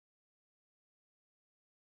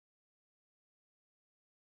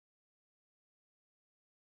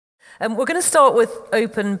We're going to start with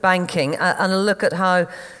open banking and a look at how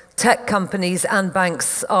tech companies and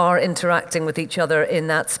banks are interacting with each other in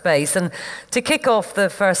that space. And to kick off the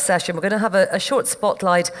first session, we're going to have a short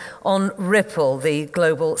spotlight on Ripple, the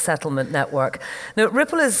global settlement network. Now,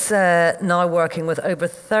 Ripple is now working with over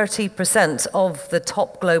 30% of the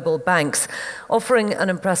top global banks, offering an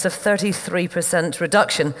impressive 33%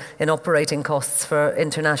 reduction in operating costs for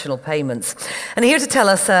international payments. And here to tell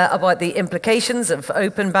us about the implications of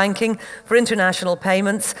open banking for international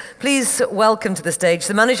payments, please welcome to the stage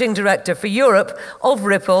the Managing Director for Europe of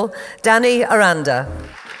Ripple, Danny Aranda.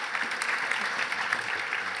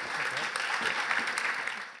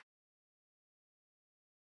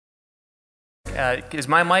 Is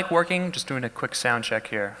my mic working? Just doing a quick sound check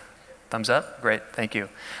here. Thumbs up? Great, thank you.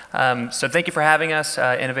 So thank you for having us,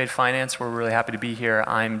 Innovate Finance. We're really happy to be here.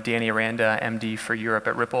 I'm Danny Aranda, MD for Europe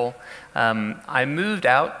at Ripple. I moved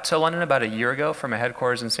out to London about a year ago from a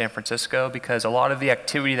headquarters in San Francisco because a lot of the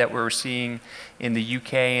activity that we were seeing in the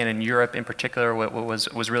UK and in Europe in particular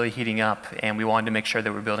was really heating up, and we wanted to make sure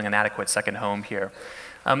that we're building an adequate second home here.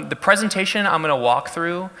 The presentation I'm going to walk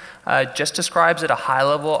through just describes at a high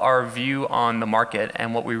level our view on the market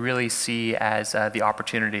and what we really see as the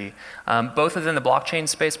opportunity, both within the blockchain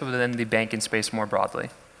space but within the banking space more broadly.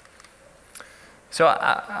 So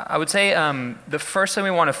I would say the first thing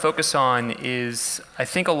we want to focus on is, I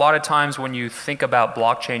think a lot of times when you think about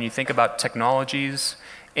blockchain, you think about technologies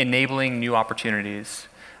enabling new opportunities.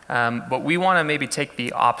 But we want to maybe take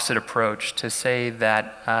the opposite approach to say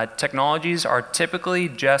that technologies are typically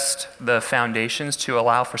just the foundations to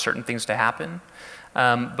allow for certain things to happen,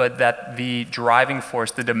 but that the driving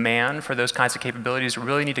force, the demand for those kinds of capabilities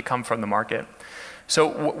really need to come from the market. So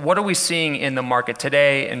what are we seeing in the market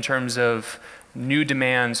today in terms of new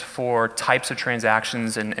demands for types of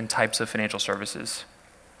transactions and types of financial services?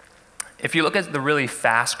 If you look at the really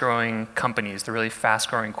fast-growing companies, the really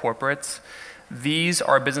fast-growing corporates, these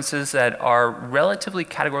are businesses that are relatively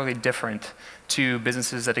categorically different to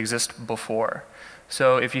businesses that exist before.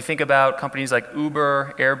 So if you think about companies like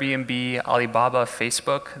Uber, Airbnb, Alibaba,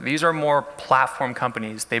 Facebook, these are more platform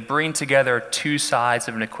companies. They bring together two sides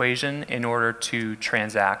of an equation in order to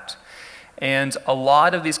transact. And a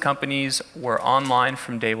lot of these companies were online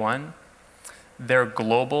from day one. They're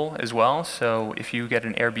global as well. So if you get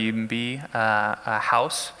an Airbnb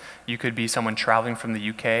house, you could be someone traveling from the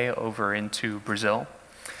UK over into Brazil.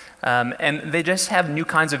 And they just have new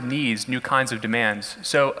kinds of needs, new kinds of demands.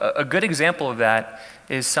 So a good example of that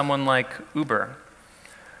is someone like Uber.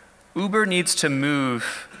 Uber needs to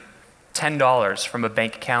move $10 from a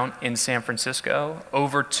bank account in San Francisco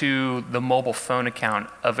over to the mobile phone account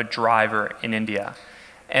of a driver in India.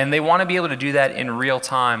 And they want to be able to do that in real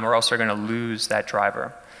time or else they're going to lose that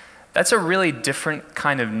driver. That's a really different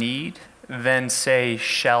kind of need than, say,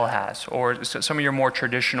 Shell has, or some of your more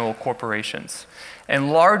traditional corporations.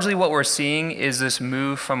 And largely what we're seeing is this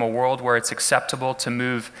move from a world where it's acceptable to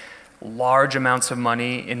move large amounts of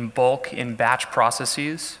money in bulk, in batch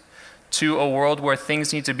processes, to a world where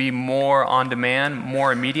things need to be more on demand,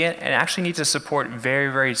 more immediate, and actually need to support very,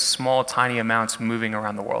 very small, tiny amounts moving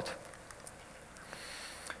around the world.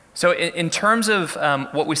 So in terms of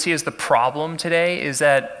what we see as the problem today is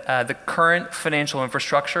that the current financial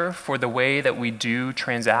infrastructure for the way that we do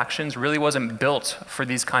transactions really wasn't built for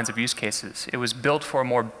these kinds of use cases. It was built for a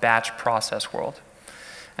more batch process world.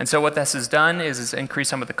 And so what this has done is increase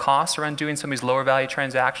some of the costs around doing some of these lower value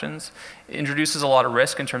transactions. It introduces a lot of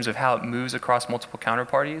risk in terms of how it moves across multiple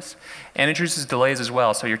counterparties, and introduces delays as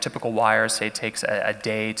well. So your typical wire, say, takes a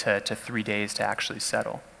day to 3 days to actually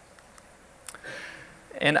settle.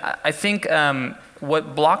 And I think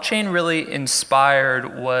what blockchain really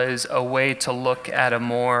inspired was a way to look at a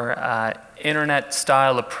more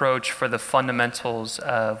internet-style approach for the fundamentals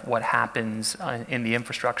of what happens in the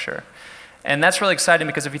infrastructure. And that's really exciting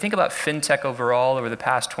because if you think about fintech overall over the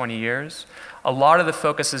past 20 years, a lot of the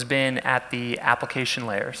focus has been at the application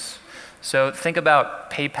layers. So think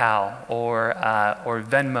about PayPal or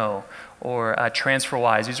Venmo or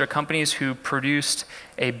TransferWise. These are companies who produced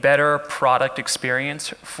a better product experience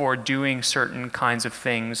for doing certain kinds of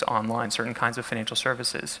things online, certain kinds of financial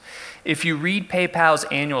services. If you read PayPal's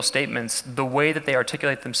annual statements, the way that they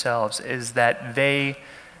articulate themselves is that they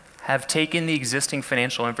have taken the existing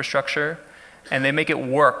financial infrastructure and they make it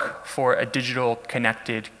work for a digital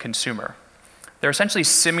connected consumer. They're essentially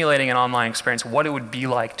simulating an online experience, what it would be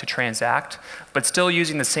like to transact, but still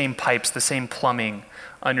using the same pipes, the same plumbing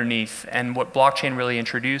underneath. And what blockchain really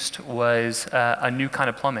introduced was a new kind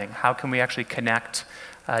of plumbing. How can we actually connect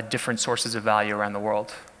different sources of value around the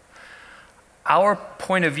world? Our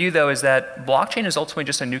point of view, though, is that blockchain is ultimately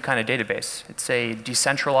just a new kind of database. It's a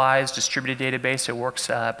decentralized, distributed database. It works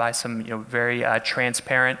by some very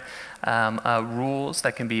transparent rules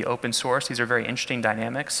that can be open source. These are very interesting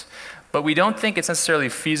dynamics. But we don't think it's necessarily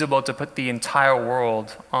feasible to put the entire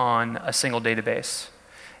world on a single database.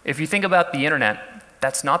 If you think about the internet,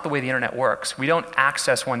 that's not the way the internet works. We don't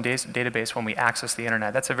access one database when we access the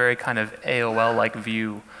internet. That's a very kind of AOL-like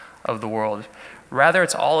view of the world. Rather,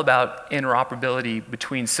 it's all about interoperability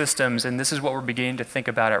between systems, and this is what we're beginning to think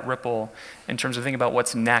about at Ripple in terms of thinking about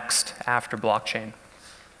what's next after blockchain.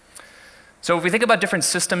 So if we think about different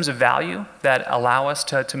systems of value that allow us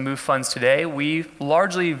to move funds today, we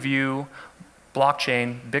largely view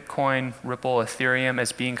blockchain, Bitcoin, Ripple, Ethereum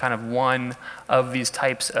as being kind of one of these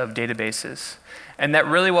types of databases. And that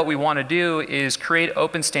really what we want to do is create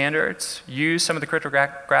open standards, use some of the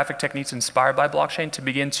cryptographic techniques inspired by blockchain to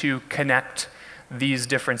begin to connect these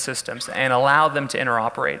different systems and allow them to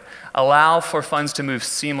interoperate, allow for funds to move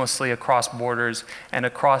seamlessly across borders and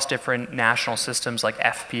across different national systems like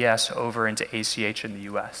FPS over into ACH in the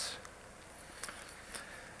US.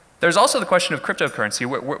 There's also the question of cryptocurrency.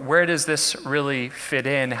 Where does this really fit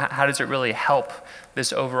in? How does it really help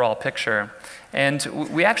this overall picture? And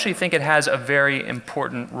we actually think it has a very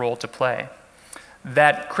important role to play.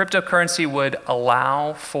 That cryptocurrency would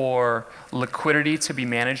allow for liquidity to be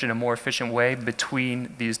managed in a more efficient way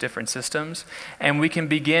between these different systems. And we can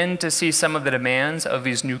begin to see some of the demands of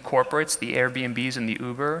these new corporates, the Airbnbs and the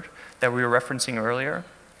Uber that we were referencing earlier,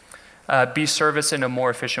 be serviced in a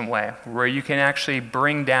more efficient way, where you can actually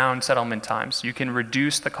bring down settlement times. You can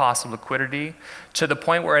reduce the cost of liquidity to the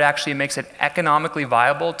point where it actually makes it economically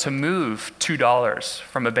viable to move $2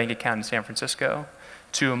 from a bank account in San Francisco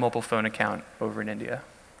to a mobile phone account over in India.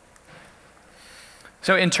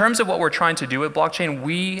 So in terms of what we're trying to do with blockchain,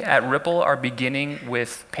 we at Ripple are beginning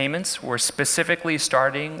with payments. We're specifically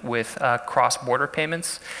starting with cross-border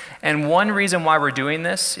payments. And one reason why we're doing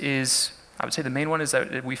this is, I would say the main one is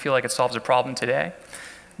that we feel like it solves a problem today.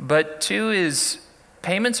 But two is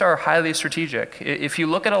payments are highly strategic. If you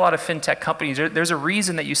look at a lot of fintech companies, there's a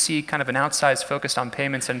reason that you see kind of an outsized focus on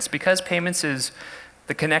payments, and it's because payments is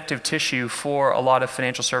the connective tissue for a lot of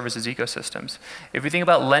financial services ecosystems. If we think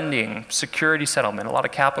about lending, security settlement, a lot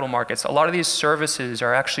of capital markets, a lot of these services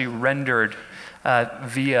are actually rendered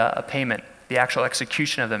via a payment. The actual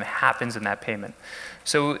execution of them happens in that payment.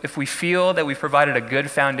 So if we feel that we've provided a good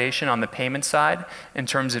foundation on the payment side in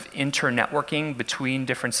terms of inter-networking between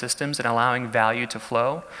different systems and allowing value to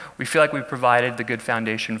flow, we feel like we've provided the good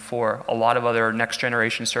foundation for a lot of other next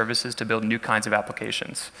generation services to build new kinds of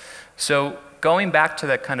applications. So going back to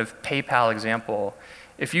that kind of PayPal example,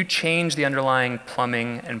 if you change the underlying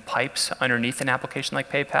plumbing and pipes underneath an application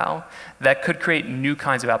like PayPal, that could create new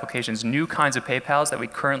kinds of applications, new kinds of PayPals that we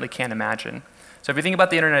currently can't imagine. So if you think about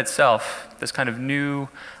the internet itself, this kind of new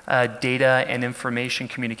data and information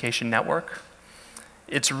communication network,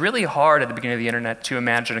 it's really hard at the beginning of the internet to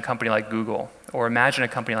imagine a company like Google or imagine a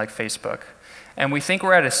company like Facebook. And we think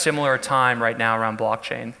we're at a similar time right now around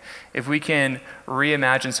blockchain. If we can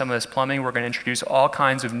reimagine some of this plumbing, we're going to introduce all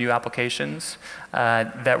kinds of new applications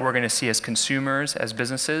that we're going to see as consumers, as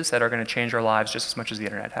businesses, that are going to change our lives just as much as the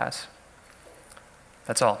internet has.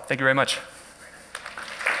 That's all. Thank you very much.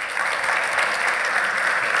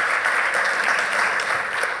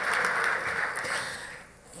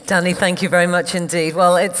 Danny, thank you very much indeed.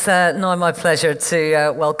 Well, it's now my pleasure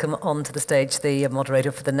to welcome onto the stage the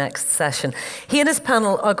moderator for the next session. He and his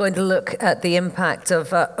panel are going to look at the impact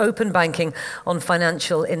of open banking on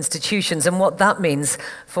financial institutions and what that means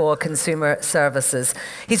for consumer services.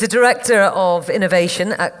 He's a director of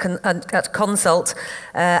innovation at Consult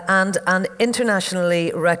and an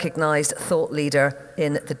internationally recognized thought leader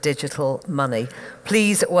in the digital money.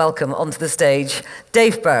 Please welcome onto the stage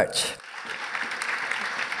Dave Birch.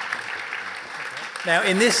 Now,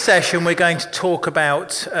 in this session, we're going to talk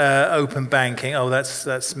about open banking. Oh,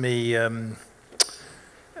 that's me. I'm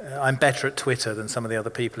better at Twitter than some of the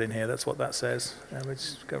other people in here. That's what that says. We'll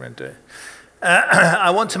just go around and do it.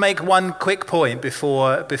 I want to make one quick point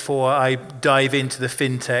before I dive into the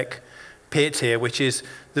fintech pit here, which is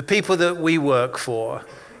the people that we work for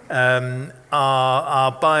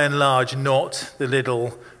are by and large not the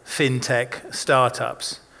little fintech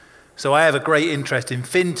startups. So I have a great interest in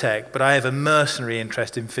fintech, but I have a mercenary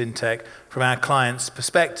interest in fintech from our clients'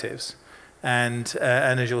 perspectives. And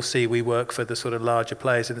as you'll see, we work for the sort of larger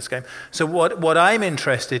players in this game. So what I'm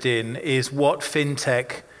interested in is what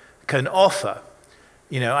fintech can offer.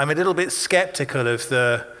 You know, I'm a little bit skeptical of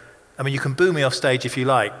I mean, you can boo me off stage if you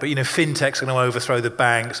like, but, you know, fintech's going to overthrow the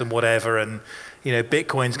banks and whatever, and,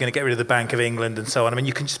 Bitcoin's going to get rid of the Bank of England and so on. I mean,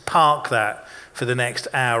 you can just park that for the next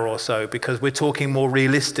hour or so, because we're talking more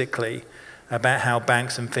realistically about how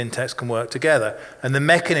banks and fintechs can work together. And the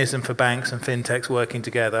mechanism for banks and fintechs working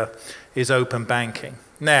together is open banking.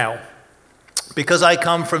 Now, because I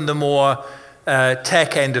come from the more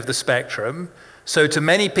tech end of the spectrum, so to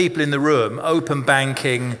many people in the room, open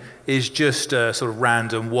banking is just a sort of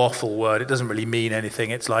random waffle word. It doesn't really mean anything.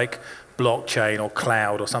 It's like blockchain or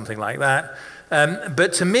cloud or something like that.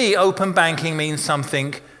 But to me, open banking means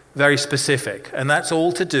something very specific, and that's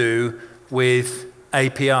all to do with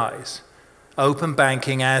APIs. Open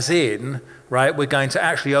banking as in, right, we're going to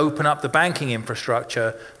actually open up the banking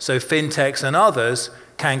infrastructure so fintechs and others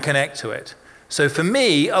can connect to it. So for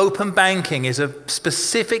me, open banking is a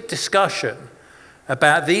specific discussion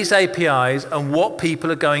about these APIs and what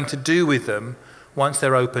people are going to do with them once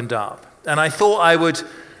they're opened up. And I thought I know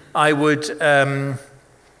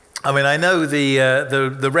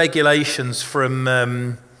the regulations from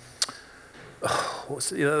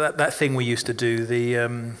that thing we used to do,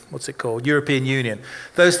 what's it called? European Union.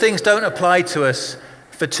 Those things don't apply to us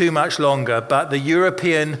for too much longer, but the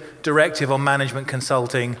European Directive on Management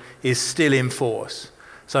Consulting is still in force.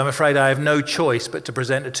 So I'm afraid I have no choice but to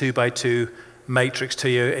present a 2x2 matrix to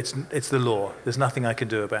you. It's the law. There's nothing I can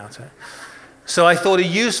do about it. So I thought a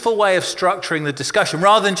useful way of structuring the discussion,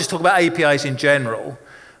 rather than just talk about APIs in general,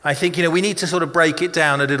 I think we need to sort of break it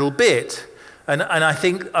down a little bit. And I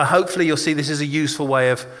think hopefully you'll see this is a useful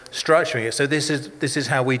way of structuring it. So this is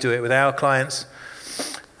how we do it with our clients.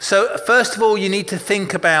 So first of all, you need to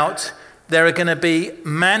think about there are going to be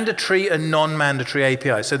mandatory and non-mandatory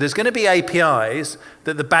APIs. So there's going to be APIs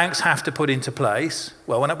that the banks have to put into place.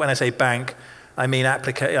 Well, when I say bank, I mean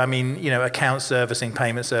account servicing,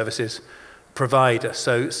 payment services provider.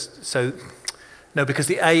 So no, because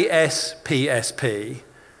the ASPSP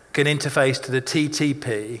can interface to the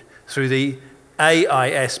TTP through the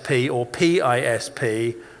AISP or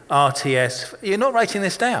PISP, RTS. You're not writing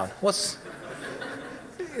this down.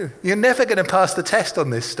 You're never going to pass the test on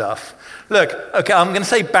this stuff. Look, okay, I'm going to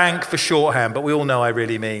say bank for shorthand, but we all know I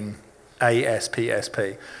really mean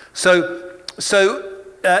ASPSP. So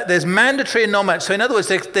there's mandatory and non-mandatory. So in other words,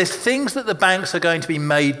 there's things that the banks are going to be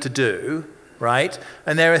made to do, right?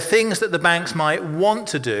 And there are things that the banks might want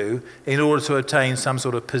to do in order to obtain some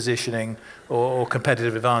sort of positioning or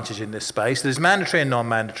competitive advantage in this space. There's mandatory and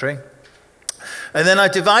non-mandatory. And then I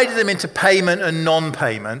divided them into payment and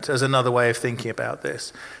non-payment as another way of thinking about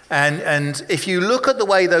this. And if you look at the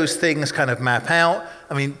way those things kind of map out,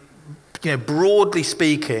 I mean, broadly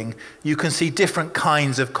speaking, you can see different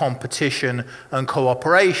kinds of competition and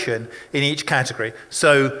cooperation in each category.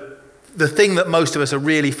 So the thing that most of us are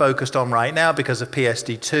really focused on right now because of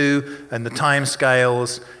PSD2 and the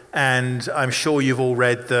timescales, and I'm sure you've all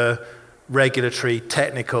read the regulatory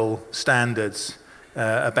technical standards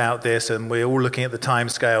about this, and we're all looking at the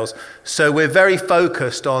timescales. So we're very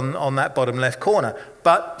focused on that bottom left corner.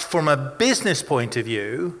 But from a business point of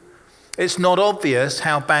view, it's not obvious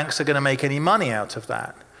how banks are going to make any money out of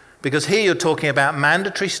that. Because here you're talking about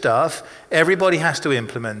mandatory stuff, everybody has to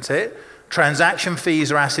implement it, transaction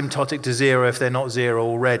fees are asymptotic to zero if they're not zero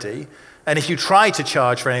already, and if you try to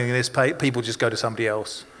charge for anything this, people just go to somebody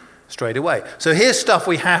else straight away. So here's stuff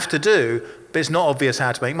we have to do, but it's not obvious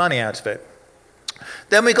how to make money out of it.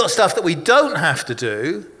 Then we've got stuff that we don't have to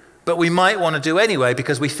do, but we might want to do anyway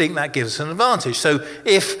because we think that gives us an advantage. So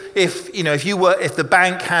if the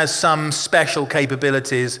bank has some special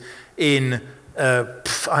capabilities in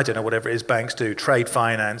I don't know, whatever it is banks do, trade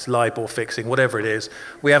finance, LIBOR fixing, whatever it is,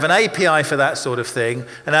 we have an API for that sort of thing,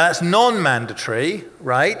 and that's non-mandatory,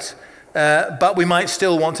 right? But we might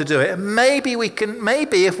still want to do it. Maybe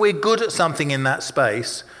if we're good at something in that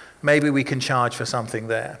space, maybe we can charge for something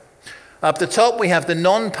there. Up the top, we have the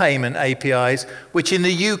non-payment APIs, which in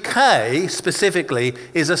the UK specifically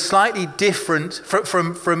is a slightly different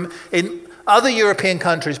from in other European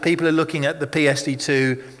countries. People are looking at the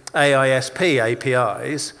PSD2 AISP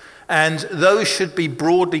APIs, and those should be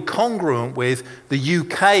broadly congruent with the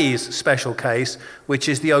UK's special case, which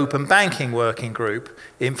is the Open Banking Working Group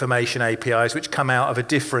information APIs, which come out of a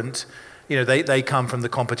different. They come from the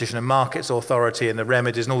Competition and Markets Authority and the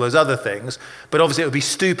remedies and all those other things. But obviously it would be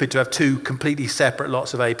stupid to have two completely separate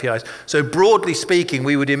lots of APIs. So broadly speaking,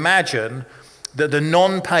 we would imagine that the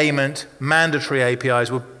non-payment mandatory APIs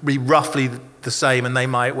would be roughly the same, and they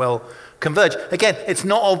might well converge. Again, it's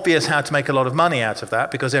not obvious how to make a lot of money out of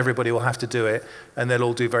that because everybody will have to do it and they'll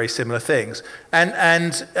all do very similar things.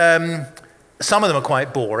 And some of them are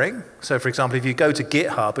quite boring. So for example, if you go to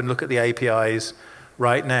GitHub and look at the APIs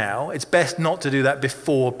right now. It's best not to do that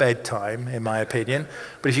before bedtime, in my opinion.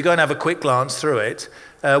 But if you go and have a quick glance through it,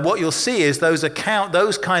 what you'll see is those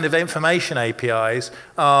kind of information APIs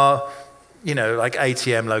are, like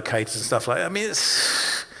ATM locators and stuff like that. I mean,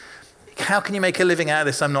 how can you make a living out of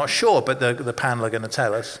this? I'm not sure, but the panel are going to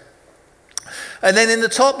tell us. And then in the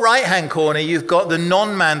top right-hand corner, you've got the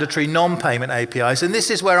non-mandatory, non-payment APIs. And this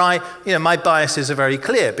is where my biases are very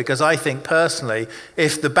clear, because I think personally,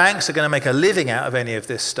 if the banks are going to make a living out of any of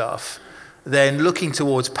this stuff, then looking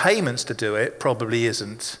towards payments to do it probably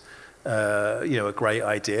isn't, a great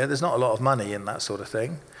idea. There's not a lot of money in that sort of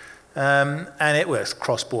thing. And it's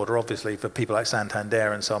cross-border, obviously, for people like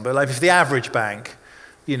Santander and so on. But like if the average bank,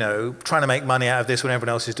 trying to make money out of this when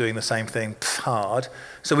everyone else is doing the same thing, hard.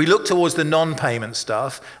 So we look towards the non-payment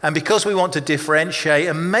stuff. And because we want to differentiate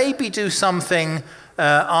and maybe do something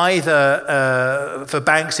either for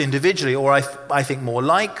banks individually, or I think more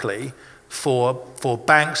likely for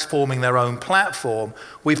banks forming their own platform,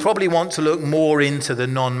 we probably want to look more into the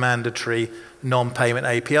non-mandatory, non-payment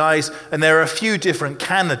APIs. And there are a few different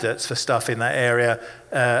candidates for stuff in that area.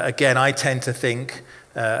 Again, I tend to think,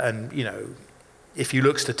 if you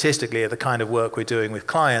look statistically at the kind of work we're doing with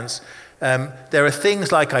clients, there are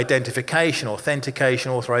things like identification,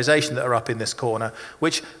 authentication, authorization that are up in this corner,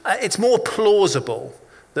 which it's more plausible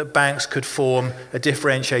that banks could form a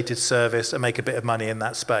differentiated service and make a bit of money in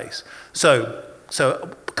that space. So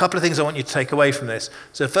a couple of things I want you to take away from this.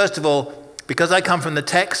 So first of all, because I come from the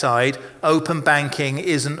tech side, open banking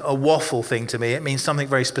isn't a waffle thing to me. It means something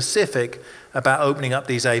very specific about opening up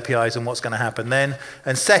these APIs and what's going to happen then.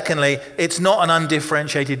 And secondly, it's not an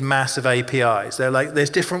undifferentiated mass of APIs. There's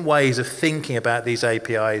different ways of thinking about these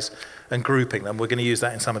APIs and grouping them. We're going to use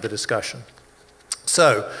that in some of the discussion.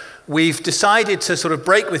 So we've decided to sort of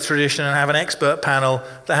break with tradition and have an expert panel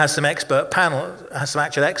that has some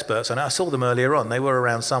actual experts on it. I saw them earlier on. They were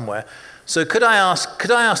around somewhere. So could I ask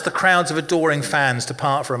the crowds of adoring fans to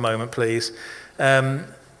part for a moment, please?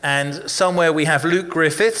 And somewhere we have Luke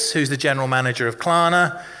Griffiths, who's the general manager of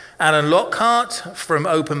Klarna, Alan Lockhart from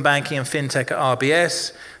Open Banking and FinTech at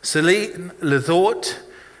RBS, Celine Lethort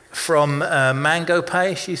from Mango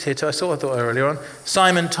Pay, she's here too, I thought earlier on,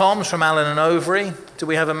 Simon Toms from Allen and Overy. Do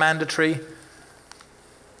we have a mandatory?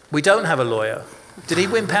 We don't have a lawyer. Did he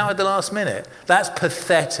wimp out at the last minute? That's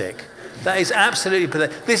pathetic. That is absolutely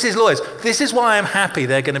pathetic. This is lawyers. This is why I'm happy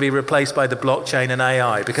they're going to be replaced by the blockchain and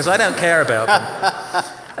AI, because I don't care about them.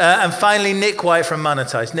 And finally, Nick White from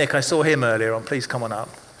Monetize. Nick, I saw him earlier on. Please come on up.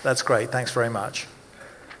 That's great. Thanks very much.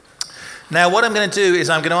 Now, what I'm going to do is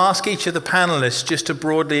I'm going to ask each of the panelists just to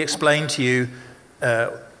broadly explain to you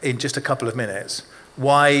in just a couple of minutes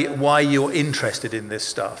why you're interested in this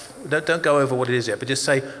stuff. Don't go over what it is yet, but just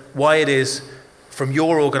say why it is, from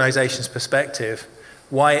your organization's perspective,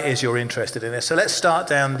 why it is you're interested in this. So let's start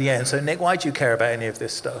down the end. So Nick, why do you care about any of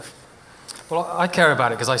this stuff? Well, I care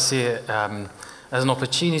about it because I see it as an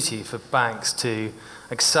opportunity for banks to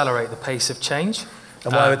accelerate the pace of change.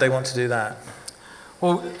 And why would they want to do that?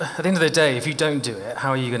 Well, at the end of the day, if you don't do it, how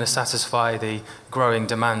are you going to satisfy the growing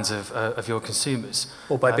demands of your consumers?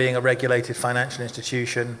 Or by being a regulated financial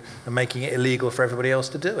institution and making it illegal for everybody else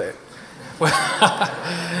to do it.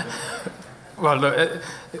 Well, look,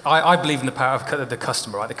 I believe in the power of the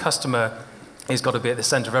customer, right? The customer has got to be at the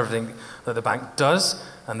center of everything that the bank does,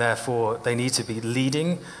 and therefore they need to be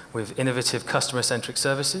leading with innovative customer-centric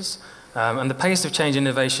services. And the pace of change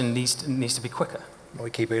innovation needs to be quicker. We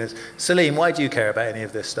keep it. Salim, why do you care about any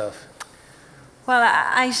of this stuff? Well,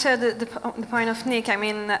 I share the point of Nick. I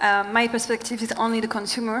mean, my perspective is only the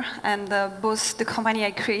consumer, and both the company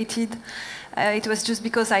I created, it was just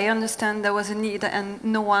because I understand there was a need and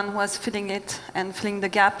no one was filling it and filling the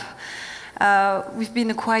gap. We've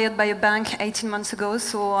been acquired by a bank 18 months ago,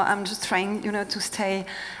 so I'm just trying, to stay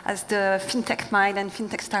as the fintech mind and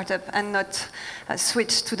fintech startup and not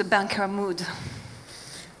switch to the banker mood.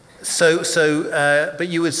 But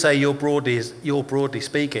you would say you're broadly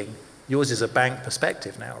speaking, yours is a bank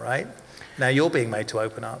perspective now, right? Now you're being made to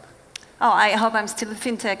open up. Oh, I hope I'm still a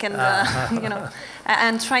fintech and,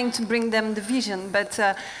 and trying to bring them the vision. But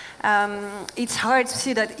it's hard to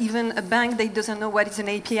see that even a bank, they doesn't know what is an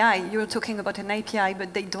API. You're talking about an API,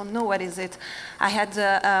 but they don't know what is it. I had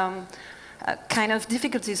kind of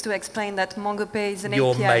difficulties to explain that MongoPay is an API.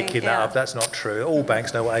 You're making that up. That's not true. All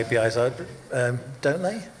banks know what APIs are, don't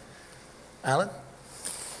they? Alan?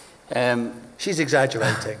 She's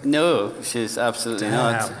exaggerating. No, she's absolutely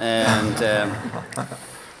not. And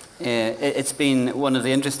it's been one of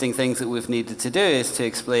the interesting things that we've needed to do is to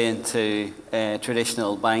explain to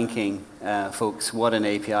traditional banking folks what an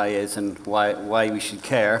API is and why we should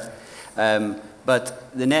care.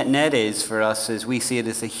 But the net is for us is we see it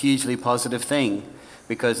as a hugely positive thing,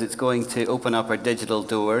 because it's going to open up our digital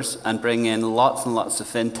doors and bring in lots and lots of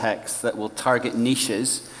fintechs that will target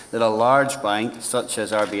niches that a large bank such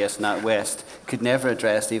as RBS NatWest could never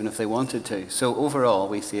address even if they wanted to. So overall,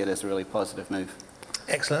 we see it as a really positive move.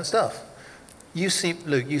 Excellent stuff.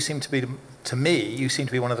 Luke, you seem to be, to me, you seem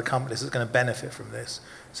to be one of the companies that's going to benefit from this.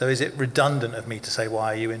 So is it redundant of me to say,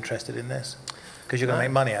 why are you interested in this? Because you're going to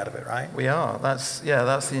make money out of it, right? We are. That's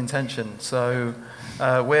the intention. So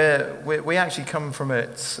we actually come from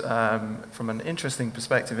it from an interesting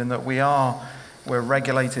perspective in that we're a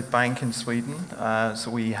regulated bank in Sweden.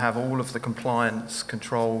 So we have all of the compliance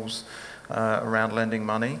controls around lending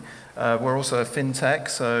money. We're also a fintech,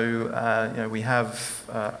 so we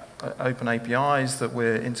have open APIs that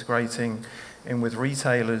we're integrating in with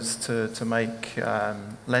retailers to make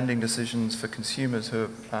lending decisions for consumers who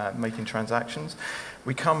are making transactions.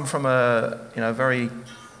 We come from a very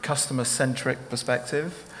customer-centric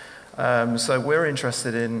perspective. So we're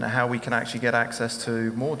interested in how we can actually get access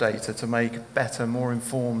to more data to make better, more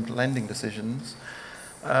informed lending decisions.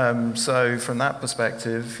 So from that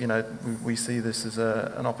perspective, we see this as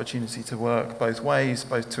an opportunity to work both ways,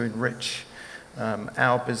 both to enrich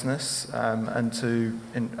our business and to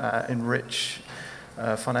enrich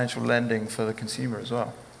financial lending for the consumer as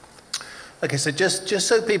well. Okay, so just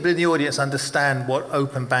so people in the audience understand what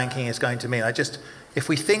open banking is going to mean, if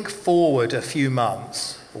we think forward a few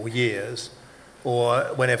months or years, or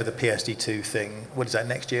whenever the PSD2 thing, what is that,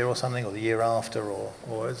 next year or something, or the year after,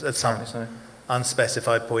 or at some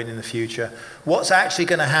unspecified point in the future, what's actually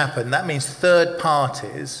going to happen? That means third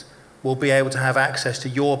parties will be able to have access to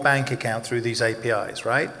your bank account through these APIs,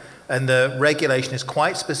 right? And the regulation is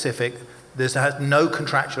quite specific. There's no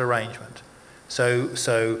contractual arrangement. So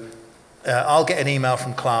I'll get an email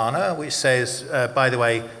from Klarna which says, by the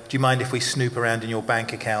way, do you mind if we snoop around in your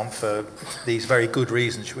bank account for these very good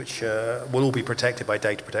reasons, which will all be protected by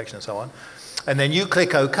data protection and so on. And then you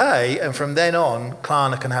click OK, and from then on,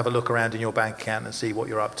 Klarna can have a look around in your bank account and see what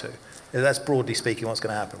you're up to. That's broadly speaking what's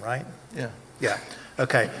going to happen, right? Yeah. Yeah.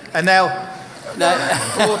 Okay. And now,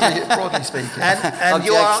 broadly speaking, and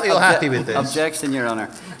you're happy with this? Objection, Your Honour.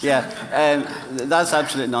 Yeah, that's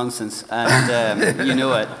absolute nonsense, and you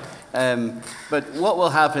know it. But what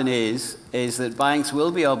will happen is that banks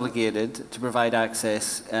will be obligated to provide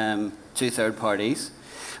access to third parties.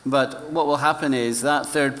 But what will happen is that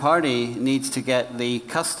third party needs to get the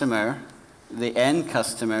customer, the end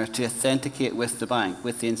customer, to authenticate with the bank,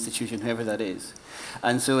 with the institution, whoever that is.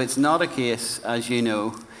 And so it's not a case, as you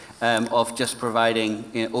know, of just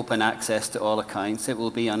providing open access to all accounts. It will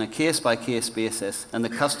be on a case-by-case basis, and the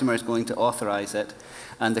customer is going to authorize it.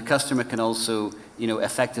 And the customer can also,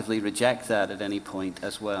 effectively reject that at any point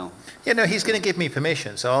as well. Yeah, no, he's going to give me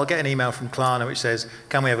permission. So I'll get an email from Klarna which says,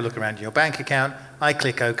 can we have a look around in your bank account? I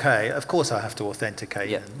click OK. Of course I have to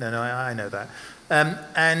authenticate. Yeah. No, I know that.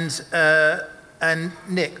 And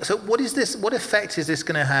Nick, so what effect is this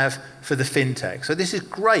going to have for the fintech? So this is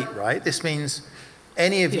great, right? This means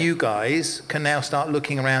any of you guys can now start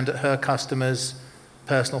looking around at her customers'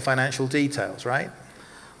 personal financial details, right?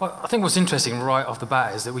 Well, I think what's interesting right off the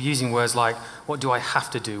bat is that we're using words like, what do I have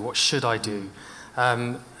to do? What should I do?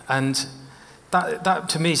 And that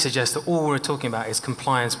to me suggests that all we're talking about is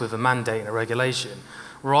compliance with a mandate and a regulation,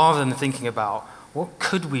 rather than thinking about what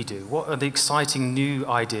could we do? What are the exciting new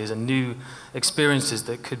ideas and new experiences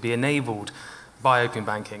that could be enabled by open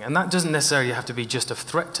banking? And that doesn't necessarily have to be just a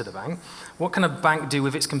threat to the bank. What can a bank do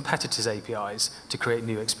with its competitors' APIs to create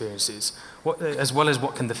new experiences? As well as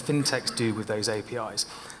what can the fintechs do with those APIs?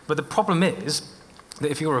 But the problem is that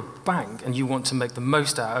if you're a bank and you want to make the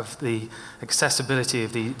most out of the accessibility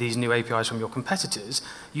of these new APIs from your competitors,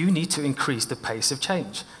 you need to increase the pace of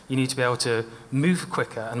change. You need to be able to move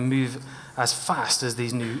quicker and move as fast as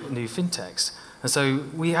these new fintechs. And so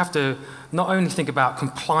we have to not only think about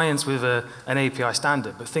compliance with an API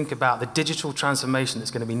standard, but think about the digital transformation that's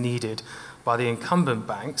going to be needed by the incumbent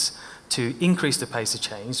banks to increase the pace of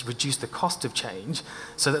change, reduce the cost of change,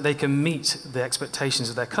 so that they can meet the expectations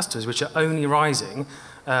of their customers, which are only rising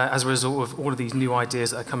as a result of all of these new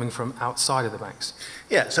ideas that are coming from outside of the banks.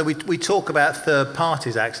 Yeah, so we talk about third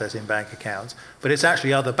parties accessing bank accounts, but it's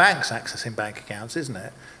actually other banks accessing bank accounts, isn't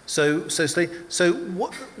it? So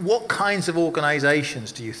what kinds of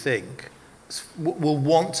organizations do you think will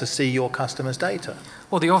want to see your customers' data?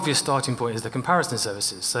 Well, the obvious starting point is the comparison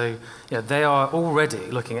services. So they are already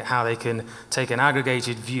looking at how they can take an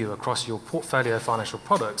aggregated view across your portfolio of financial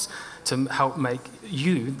products to help make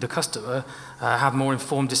you, the customer, have more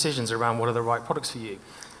informed decisions around what are the right products for you.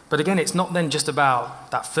 But again, it's not then just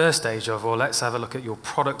about that first stage of, well, let's have a look at your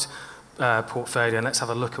product portfolio and let's have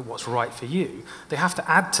a look at what's right for you. They have to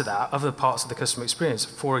add to that other parts of the customer experience.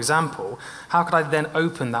 For example, how could I then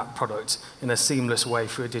open that product in a seamless way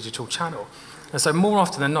through a digital channel? And so more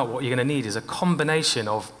often than not, what you're going to need is a combination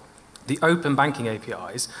of the open banking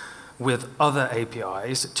APIs with other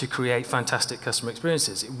APIs to create fantastic customer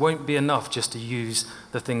experiences. It won't be enough just to use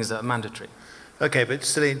the things that are mandatory. Okay, but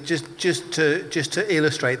Celine, just to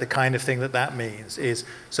illustrate the kind of thing that means is,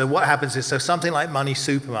 so what happens is, so something like Money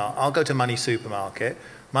Supermarket, I'll go to Money Supermarket.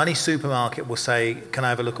 Money Supermarket will say, can I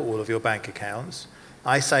have a look at all of your bank accounts?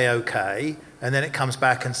 I say okay, and then it comes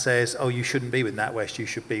back and says, oh, you shouldn't be with NatWest, you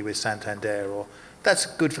should be with Santander, or that's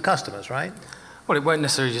good for customers, right? Well, it won't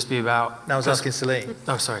necessarily just be about... No, I was asking Celine.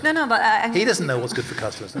 Oh, sorry. No, but... he doesn't know what's good for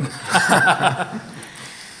customers.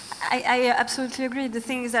 I absolutely agree. The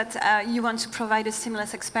thing is that you want to provide a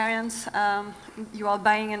seamless experience. You are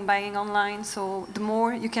buying and buying online, so the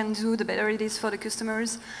more you can do, the better it is for the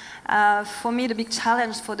customers. For me, the big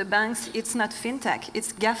challenge for the banks, it's not fintech,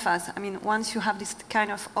 it's GAFAs. I mean, once you have this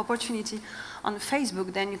kind of opportunity on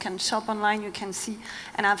Facebook, then you can shop online, you can see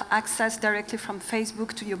and have access directly from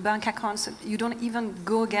Facebook to your bank accounts. You don't even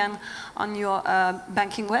go again on your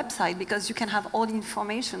banking website because you can have all the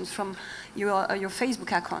information from your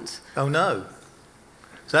Facebook accounts. Oh, no.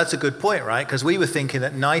 So that's a good point, right? Because we were thinking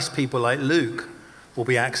that nice people like Luke will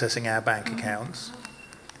be accessing our bank accounts.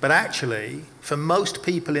 But actually, for most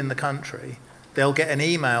people in the country, they'll get an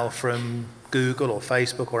email from Google or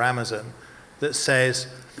Facebook or Amazon that says,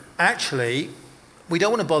 actually, we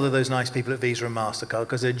don't want to bother those nice people at Visa and MasterCard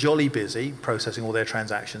because they're jolly busy processing all their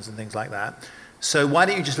transactions and things like that. So why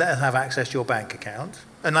don't you just let us have access to your bank account?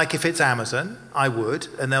 And like if it's Amazon, I would,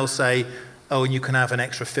 and they'll say, oh, and you can have an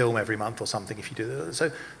extra film every month or something if you do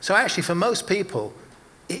that. So actually, for most people,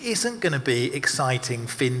 it isn't going to be exciting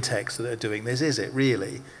fintechs that are doing this, is it,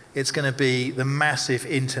 really? It's going to be the massive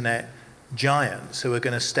internet giants who are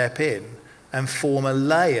going to step in and form a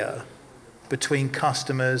layer between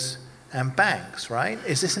customers and banks, right?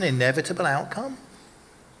 Is this an inevitable outcome?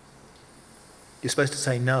 You're supposed to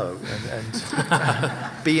say no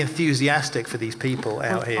and be enthusiastic for these people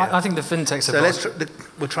out here. I think the fintechs So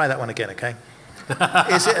we'll try that one again, okay?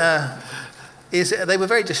 They were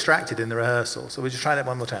very distracted in the rehearsal, so we'll just try that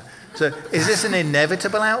one more time. So is this an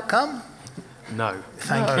inevitable outcome? No.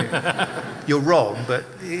 Thank you. You're wrong, but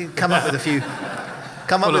come up with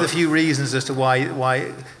a few reasons as to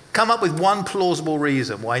why. Come up with one plausible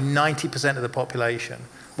reason why 90% of the population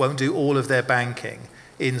won't do all of their banking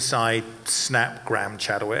inside Snapgram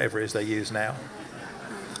chat or whatever it is they use now.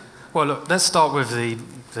 Well, look, let's start with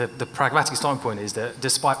the pragmatic starting point is that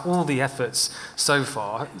despite all the efforts so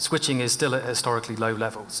far, switching is still at historically low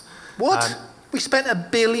levels. What? We spent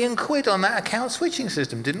 £1 billion on that account switching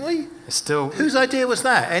system, didn't we? It's still... Whose idea was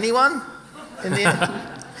that? Anyone? In the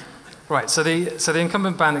end? Right, so the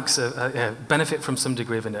incumbent banks benefit from some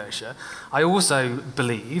degree of inertia. I also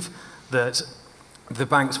believe that the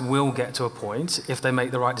banks will get to a point, if they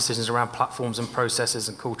make the right decisions around platforms and processes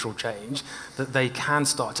and cultural change, that they can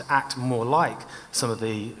start to act more like some of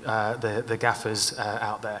the GAFAs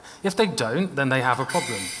out there. If they don't, then they have a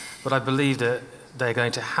problem. But I believe that they're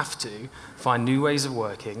going to have to find new ways of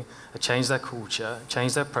working, change their culture,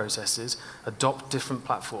 change their processes, adopt different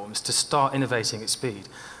platforms to start innovating at speed.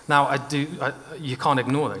 Now, you can't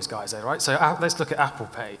ignore those guys there, right? So let's look at Apple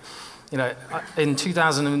Pay. You know, in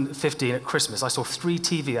 2015 at Christmas, I saw 3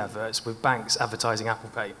 TV adverts with banks advertising Apple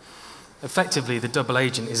Pay. Effectively, the double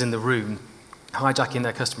agent is in the room hijacking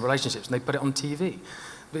their customer relationships, and they put it on TV.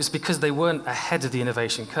 But it's because they weren't ahead of the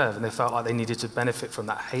innovation curve, and they felt like they needed to benefit from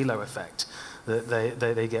that halo effect that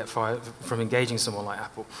they get from engaging someone like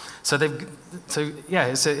Apple. So yeah,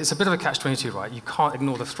 it's a bit of a catch-22, right? You can't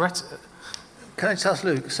ignore the threat. Can I just ask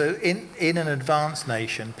Luke, so in an advanced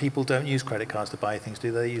nation, people don't use credit cards to buy things,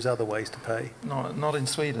 do they? They use other ways to pay? Not in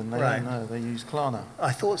Sweden, they don't know. They use Klarna.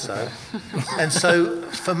 I thought so. And so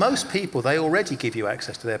for most people, they already give you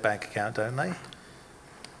access to their bank account, don't they?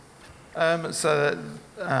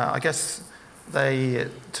 I guess they,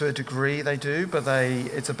 to a degree, they do, but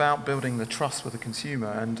it's about building the trust with the consumer.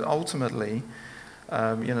 And ultimately,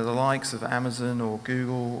 the likes of Amazon or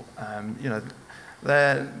Google,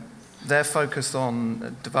 they're focused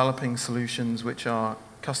on developing solutions which are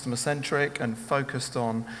customer-centric and focused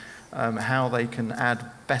on how they can add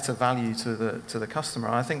better value to the customer.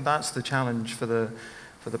 I think that's the challenge for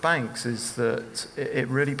the banks, is that it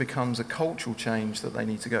really becomes a cultural change that they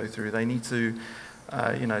need to go through. They need to,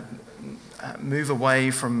 move away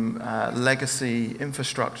from legacy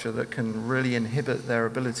infrastructure that can really inhibit their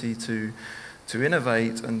ability to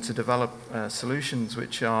innovate and to develop solutions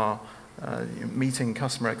which are meeting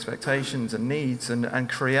customer expectations and needs, and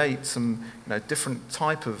create some different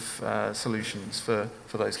type of solutions for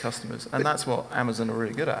those customers. And that's what Amazon are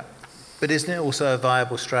really good at. But isn't it also a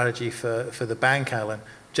viable strategy for the bank, Alan,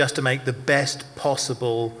 just to make the best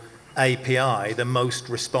possible API, the most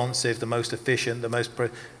responsive, the most efficient,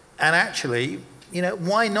 and actually,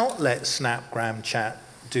 why not let Snapgram Chat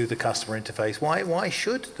do the customer interface? Why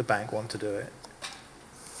should the bank want to do it?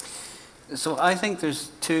 So I think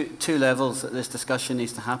there's two levels that this discussion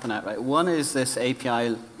needs to happen at, right? One is this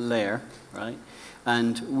API layer, right?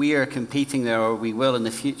 And we are competing there, or we will in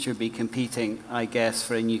the future be competing, I guess,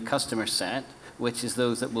 for a new customer set, which is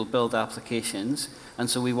those that will build applications. And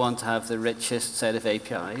so we want to have the richest set of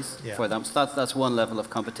APIs for them. So that's one level of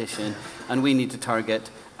competition. And we need to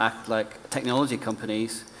act like technology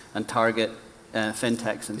companies and target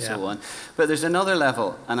fintechs and so on. But there's another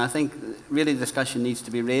level, and I think really the discussion needs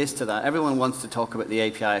to be raised to that. Everyone wants to talk about the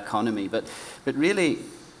API economy, but really,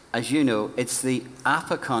 as you know, it's the app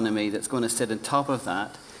economy that's going to sit on top of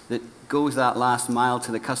that goes that last mile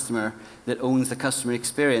to the customer, that owns the customer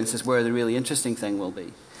experience, is where the really interesting thing will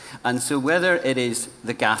be. And so whether it is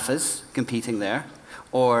the GAFAs competing there,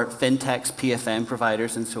 or fintechs, PFM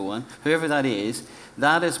providers, and so on, whoever that is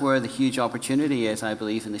where the huge opportunity is, I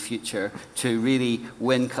believe, in the future to really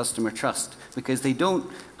win customer trust. Because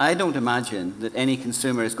I don't imagine that any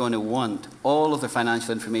consumer is going to want all of their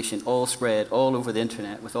financial information all spread all over the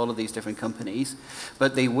internet with all of these different companies.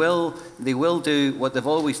 But they will do what they've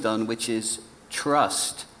always done, which is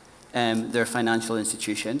trust their financial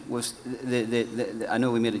institution. I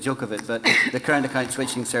know we made a joke of it, but the current account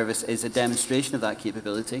switching service is a demonstration of that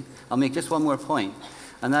capability. I'll make just one more point,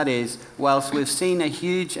 and that is, whilst we've seen a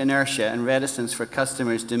huge inertia and reticence for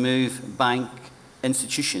customers to move bank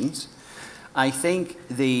institutions, I think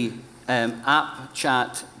the app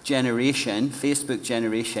chat generation, Facebook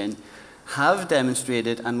generation, have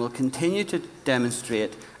demonstrated and will continue to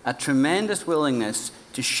demonstrate a tremendous willingness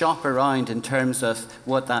to shop around in terms of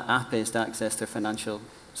what that app is to access their financial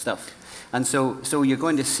stuff. And so you're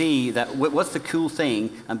going to see that what's the cool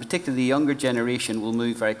thing, and particularly the younger generation will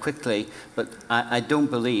move very quickly, but I don't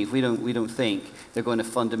believe, we don't think they're going to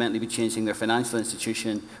fundamentally be changing their financial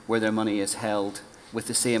institution where their money is held with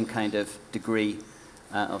the same kind of degree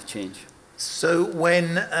of change. So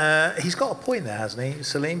when, he's got a point there, hasn't he,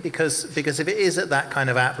 Salim? Because if it is at that kind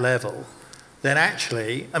of app level, then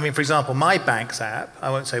actually, I mean, for example, my bank's app,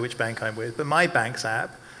 I won't say which bank I'm with, but my bank's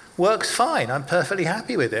app works fine. I'm perfectly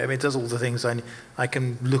happy with it. I mean, it does all the things I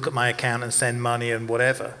can look at my account and send money and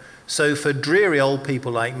whatever. So for dreary old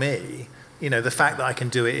people like me, the fact that I can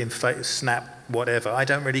do it in Snap whatever, I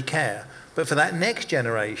don't really care. But for that next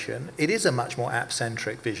generation, it is a much more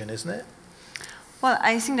app-centric vision, isn't it? Well,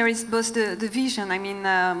 I think there is both the vision. I mean,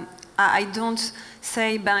 I don't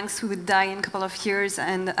say banks will die in a couple of years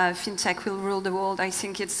and fintech will rule the world. I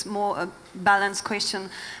think it's more a balanced question.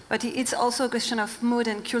 But it's also a question of mood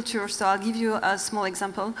and culture. So I'll give you a small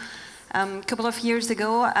example. A couple of years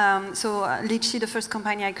ago, Litchi, the first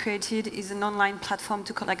company I created, is an online platform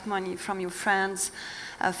to collect money from your friends,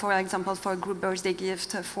 for example, for a group birthday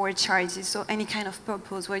gift, for a charity, so any kind of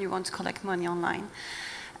purpose where you want to collect money online.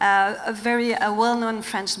 A very well-known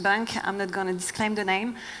French bank, I'm not going to disclaim the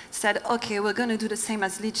name, said, okay, we're going to do the same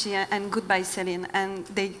as Litchi and goodbye Céline. And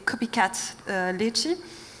they copycat Litchi.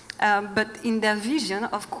 But in their vision,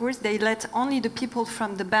 of course, they let only the people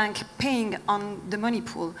from the bank paying on the money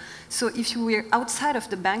pool. So if you were outside of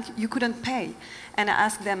the bank, you couldn't pay. And I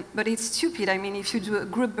asked them, but it's stupid. I mean, if you do a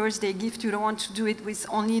group birthday gift, you don't want to do it with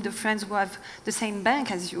only the friends who have the same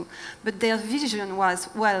bank as you. But their vision was,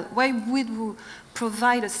 well, why would we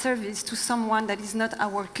provide a service to someone that is not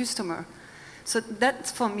our customer? So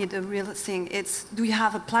that's, for me, the real thing. It's, do you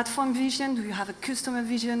have a platform vision? Do you have a customer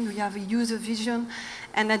vision? Do you have a user vision?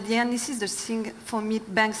 And at the end, this is the thing, for me,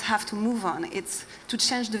 banks have to move on. It's to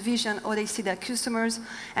change the vision, how they see their customers.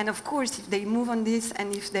 And of course, if they move on this,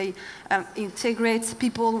 and if they integrate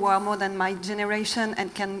people who are more than my generation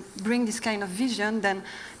and can bring this kind of vision, then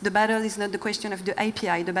the battle is not the question of the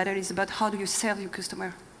API. The battle is about how do you serve your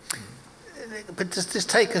customer. But does this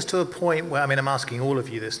take us to a point where, I mean, I'm asking all of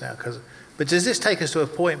you this now, but does this take us to a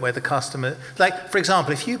point where the customer, like, for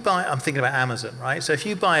example, if you buy, I'm thinking about Amazon, right? So if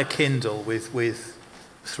you buy a Kindle with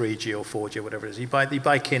 3G or 4G or whatever it is, you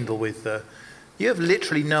buy Kindle with, you have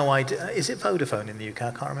literally no idea, is it Vodafone in the UK?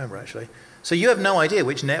 I can't remember actually. So you have no idea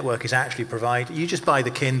which network is actually provided. You just buy the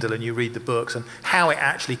Kindle and you read the books, and how it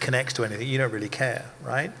actually connects to anything, you don't really care,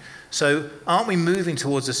 right? So aren't we moving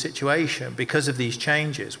towards a situation, because of these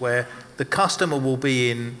changes, where the customer will be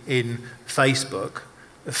in Facebook,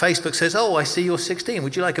 Facebook says, oh, I see you're 16.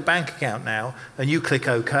 Would you like a bank account now? And you click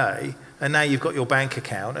OK. And now you've got your bank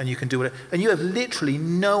account and you can do it. And you have literally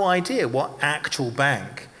no idea what actual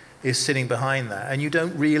bank is sitting behind that. And you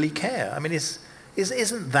don't really care. I mean,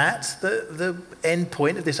 isn't that the end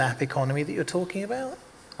point of this app economy that you're talking about?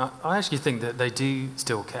 I actually think that they do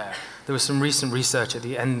still care. There was some recent research at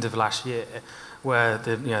the end of last year where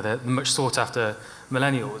the much sought after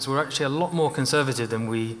millennials were actually a lot more conservative than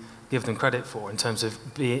we give them credit for in terms of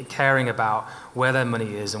caring about where their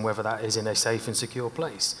money is and whether that is in a safe and secure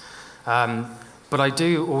place. But I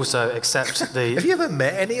do also accept the... Have you ever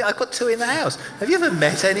met any? I've got two in the house. Have you ever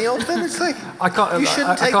met any of them? It's like, you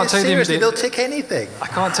shouldn't take this seriously. They'll tick anything. I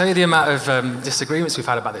can't tell you the amount of disagreements we've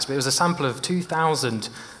had about this, but it was a sample of 2,000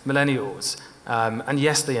 millennials. And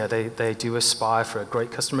yes, they do aspire for a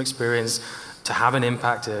great customer experience, to have an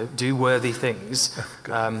impact, to do worthy things,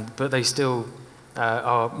 but they still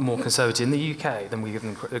are more conservative in the UK than we give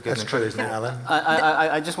them credit for. That's true, isn't it, Alan?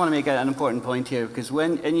 I just want to make an important point here, because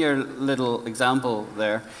when in your little example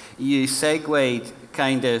there, you segued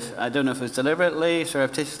kind of, I don't know if it was deliberately,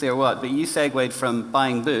 surreptitiously or what, but you segued from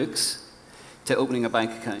buying books to opening a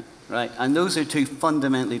bank account. Right? And those are two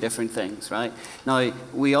fundamentally different things, right? Now,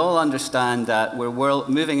 we all understand that we're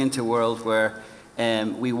moving into a world where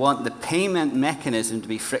we want the payment mechanism to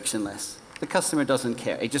be frictionless. The customer doesn't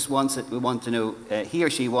care. He just wants it. We want to know, he or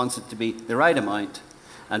she wants it to be the right amount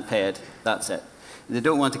and paid. That's it. They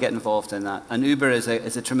don't want to get involved in that. And Uber is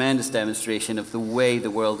a tremendous demonstration of the way the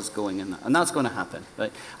world is going in that. And that's going to happen.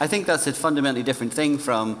 Right? I think that's a fundamentally different thing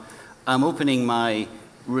from I'm opening my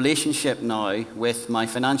relationship now with my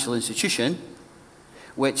financial institution,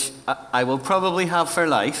 which I will probably have for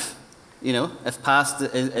life, if past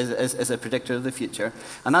is a predictor of the future.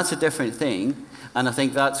 And that's a different thing. And I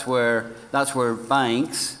think that's where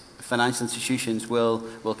banks, financial institutions will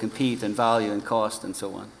compete in value and cost and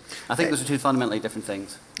so on. I think those are two fundamentally different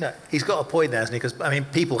things. No, he's got a point there, hasn't he? Because, I mean,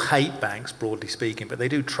 people hate banks, broadly speaking, but they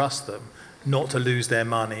do trust them not to lose their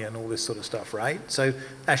money and all this sort of stuff, right? So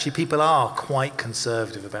actually people are quite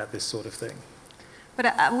conservative about this sort of thing. But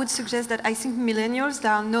I would suggest that I think millennials, they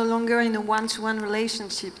are no longer in a one-to-one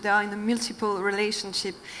relationship. They are in a multiple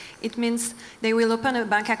relationship. It means they will open a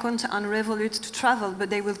bank account on Revolut to travel, but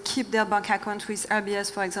they will keep their bank account with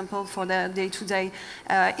RBS, for example, for their day-to-day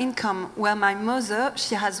income. Where my mother,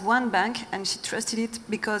 she has one bank, and she trusted it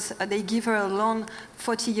because they give her a loan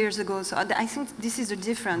 40 years ago. So I think this is the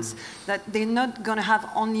difference, that they're not going to have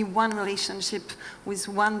only one relationship with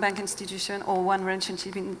one bank institution or one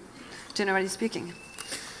relationship, generally speaking.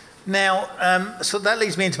 Now, so that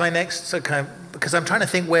leads me into my next, because I'm trying to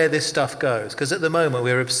think where this stuff goes, because at the moment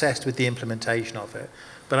we're obsessed with the implementation of it,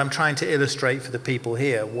 but I'm trying to illustrate for the people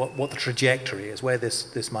here what the trajectory is, where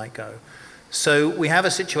this might go. So we have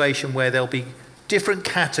a situation where there'll be different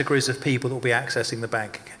categories of people that will be accessing the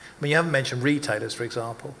bank. I mean, you haven't mentioned retailers, for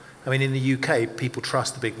example. I mean, in the UK, people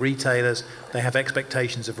trust the big retailers. They have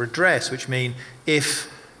expectations of redress, which mean if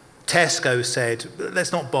Tesco said,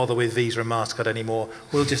 let's not bother with Visa and MasterCard anymore,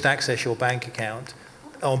 we'll just access your bank account.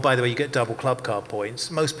 Oh, and by the way, you get double club card points.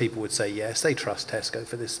 Most people would say yes, they trust Tesco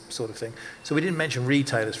for this sort of thing. So we didn't mention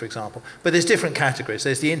retailers, for example. But there's different categories.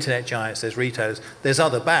 There's the internet giants, there's retailers, there's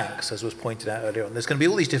other banks, as was pointed out earlier on. There's going to be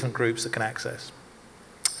all these different groups that can access.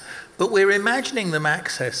 But we're imagining them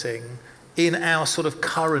accessing in our sort of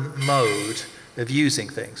current mode of using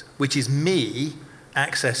things, which is me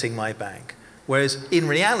accessing my bank. Whereas in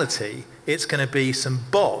reality, it's going to be some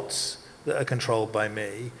bots that are controlled by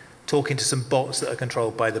me, talking to some bots that are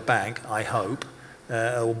controlled by the bank, I hope,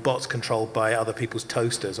 or bots controlled by other people's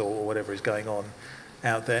toasters or whatever is going on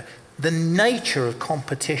out there. The nature of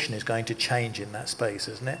competition is going to change in that space,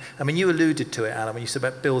 isn't it? I mean, you alluded to it, Alan, when you said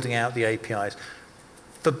about building out the APIs.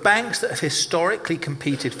 For banks that have historically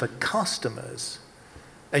competed for customers,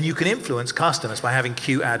 and you can influence customers by having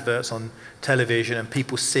cute adverts on television and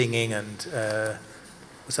people singing and,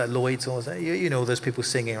 was that Lloyd's or was that, you know, those people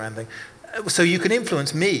singing around things. So you can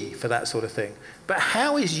influence me for that sort of thing. But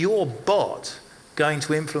how is your bot going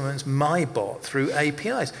to influence my bot through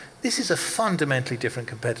APIs? This is a fundamentally different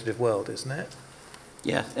competitive world, isn't it?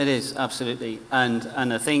 Yeah, it is, absolutely. And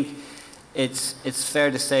I think it's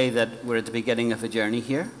fair to say that we're at the beginning of a journey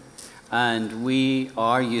here. And we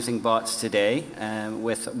are using bots today.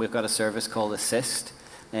 We've got a service called Assist,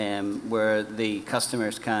 where the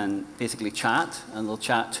customers can basically chat, and they'll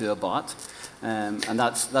chat to a bot. And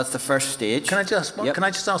that's the first stage. Can I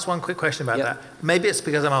just ask one quick question about that? Maybe it's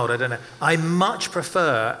because I'm old, I don't know. I much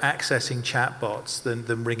prefer accessing chatbots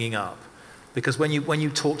than ringing up. Because when you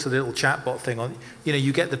talk to the little chatbot thing on,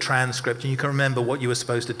 you get the transcript and you can remember what you were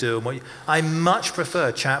supposed to do. And I much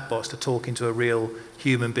prefer chatbots to talking to a real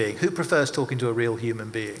human being. Who prefers talking to a real human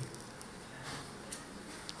being?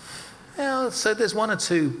 Well, so there's one or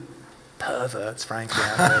two perverts, frankly,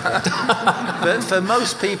 out there. But for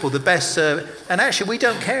most people, the best service, and actually we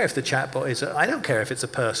don't care if the chatbot is, I don't care if it's a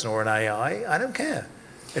person or an AI, I don't care.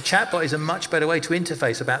 A chatbot is a much better way to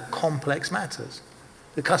interface about complex matters.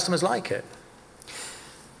 The customers like it.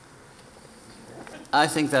 I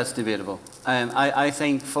think that's debatable. I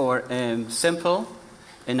think for simple,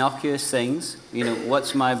 innocuous things,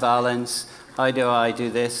 what's my balance? How do I do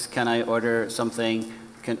this? Can I order something?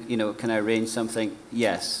 Can I arrange something?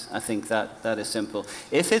 Yes, I think that is simple.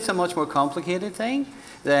 If it's a much more complicated thing,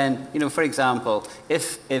 then, for example,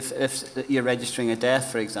 if you're registering a death,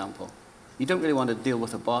 for example, you don't really want to deal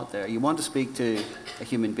with a bot there. You want to speak to a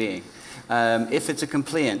human being. If it's a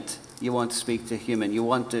complaint, you want to speak to a human. You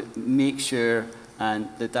want to make sure and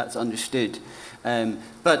that's understood.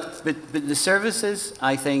 But the services,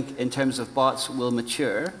 I think, in terms of bots, will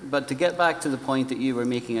mature. But to get back to the point that you were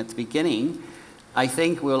making at the beginning, I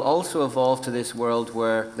think we'll also evolve to this world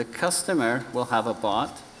where the customer will have a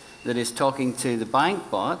bot that is talking to the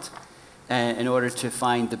bank bot in order to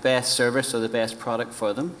find the best service or the best product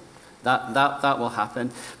for them. That will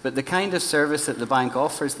happen. But the kind of service that the bank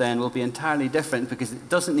offers then will be entirely different because it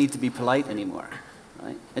doesn't need to be polite anymore.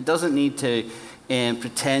 Right? It doesn't need to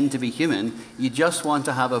pretend to be human. You just want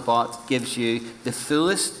to have a bot that gives you the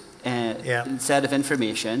fullest set of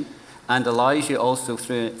information and allows you also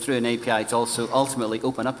through an API to also ultimately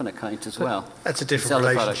open up an account as well. That's a different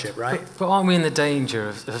relationship, right? But aren't we in the danger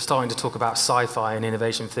of starting to talk about sci-fi and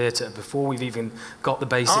innovation theatre before we've even got the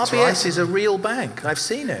basics right? RBS is a real bank. I've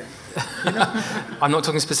seen it. I'm not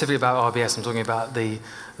talking specifically about RBS. I'm talking about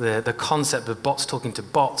the concept of bots talking to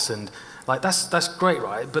bots, and that's great,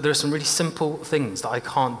 right? But there are some really simple things that I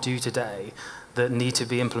can't do today that need to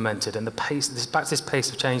be implemented, and back to this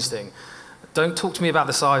pace of change thing. Don't talk to me about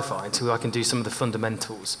the sci-fi until I can do some of the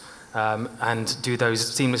fundamentals and do those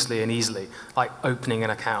seamlessly and easily, like opening an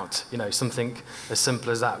account. Something as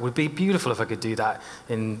simple as that. It would be beautiful if I could do that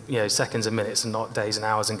in seconds and minutes and not days and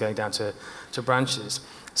hours and going down to branches.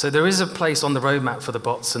 So there is a place on the roadmap for the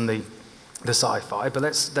bots and the sci-fi, but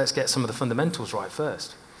let's get some of the fundamentals right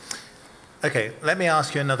first. Okay, let me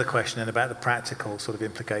ask you another question then about the practical sort of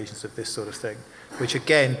implications of this sort of thing, which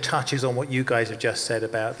again touches on what you guys have just said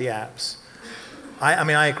about the apps. I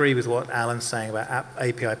mean, I agree with what Alan's saying about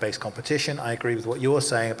API-based competition. I agree with what you're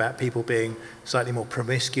saying about people being slightly more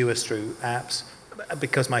promiscuous through apps,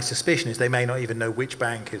 because my suspicion is they may not even know which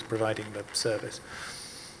bank is providing the service.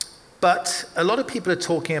 But a lot of people are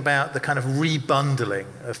talking about the kind of rebundling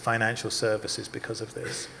of financial services because of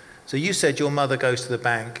this. So you said your mother goes to the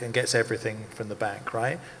bank and gets everything from the bank,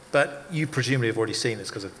 right? But you presumably have already seen this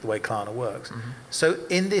because of the way Klarna works. Mm-hmm. So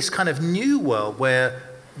in this kind of new world where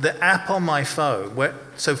the app on my phone,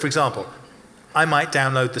 so for example, I might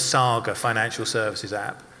download the Saga Financial Services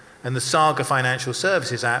app, and the Saga Financial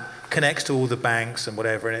Services app connects to all the banks and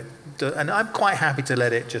whatever, and I'm quite happy to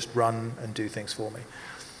let it just run and do things for me.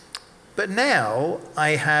 But now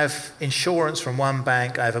I have insurance from one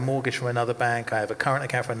bank, I have a mortgage from another bank, I have a current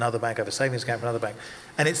account from another bank, I have a savings account from another bank,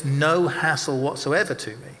 and it's no hassle whatsoever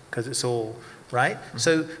to me because it's all right.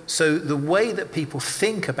 Mm-hmm. So the way that people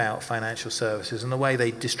think about financial services and the way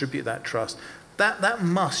they distribute that trust, that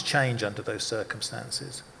must change under those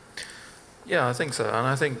circumstances. Yeah, I think so, and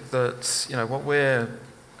I think that what we're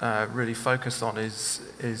really focused on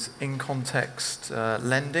is in context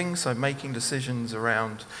lending, so making decisions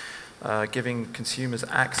around giving consumers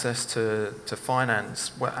access to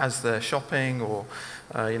finance as they're shopping or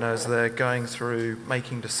as they're going through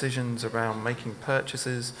making decisions around making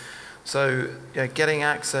purchases. So getting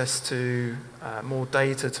access to more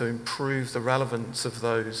data to improve the relevance of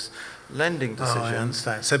those lending decisions. Oh, I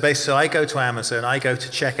understand. So basically, I go to Amazon, I go to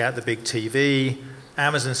check out the big TV.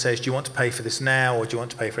 Amazon says, do you want to pay for this now or do you want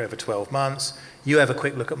to pay for it over 12 months? You have a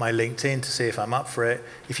quick look at my LinkedIn to see if I'm up for it.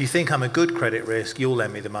 If you think I'm a good credit risk, you'll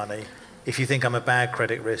lend me the money. If you think I'm a bad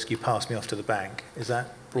credit risk, you pass me off to the bank. Is that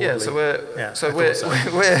broadly? Yeah, so we're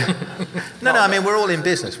No, I mean, we're all in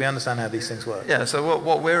business. We understand how these things work. Yeah, so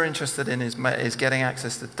what we're interested in is getting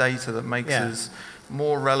access to data that makes us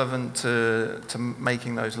more relevant to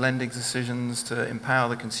making those lending decisions, to empower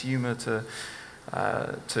the consumer to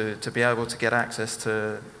be able to get access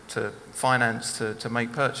to finance to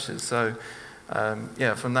make purchases. So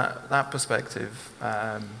from that perspective,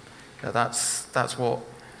 that's what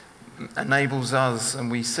enables us, and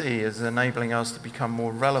we see as enabling us to become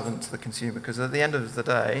more relevant to the consumer, because at the end of the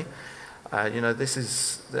day,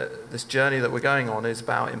 This journey that we're going on is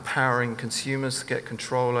about empowering consumers to get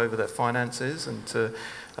control over their finances and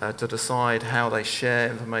to decide how they share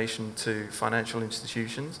information to financial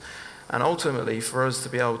institutions, and ultimately for us to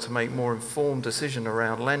be able to make more informed decision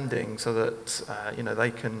around lending, so that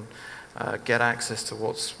they can get access to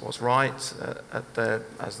what's right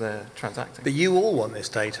as they're transacting. But you all want this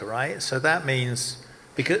data, right? So that means,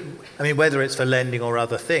 whether it's for lending or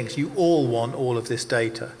other things, you all want all of this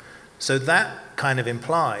data. So that kind of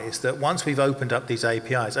implies that once we've opened up these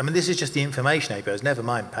APIs, this is just the information APIs, never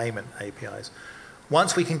mind payment APIs.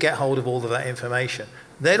 Once we can get hold of all of that information,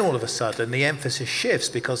 then all of a sudden the emphasis shifts,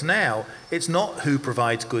 because now it's not who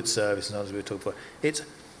provides good service, as we were talking about, it's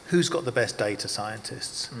who's got the best data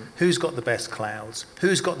scientists, who's got the best clouds,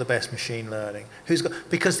 who's got the best machine learning,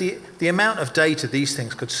 because the amount of data these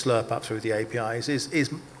things could slurp up through the APIs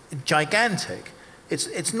is gigantic.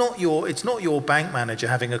 It's not your bank manager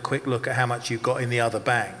having a quick look at how much you've got in the other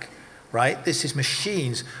bank, right? This is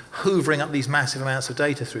machines hoovering up these massive amounts of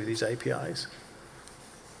data through these APIs.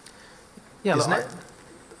 Yeah, isn't it?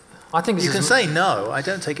 I think you can say no. I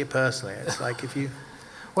don't take it personally. It's like if you.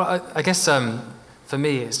 Well, I guess for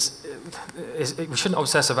me, we shouldn't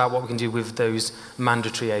obsess about what we can do with those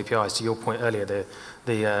mandatory APIs. To your point earlier,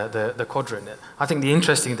 the quadrant. I think the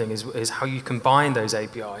interesting thing is how you combine those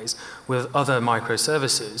APIs with other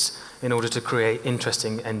microservices in order to create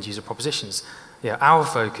interesting end user propositions. Yeah, our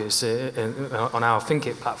focus on our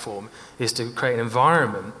ThinkIt platform is to create an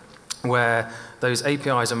environment where those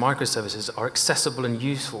APIs and microservices are accessible and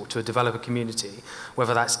useful to a developer community,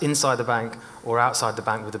 whether that's inside the bank or outside the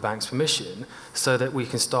bank with the bank's permission, so that we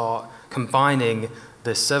can start combining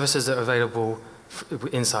the services that are available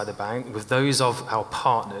inside the bank with those of our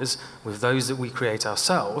partners, with those that we create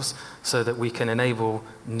ourselves, so that we can enable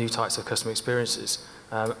new types of customer experiences.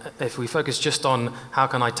 If we focus just on how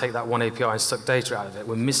can I take that one API and suck data out of it,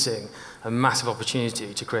 we're missing a massive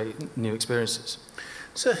opportunity to create new experiences.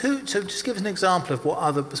 So just give us an example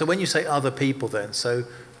of so when you say other people then, so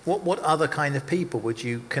what other kind of people would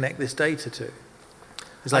you connect this data to?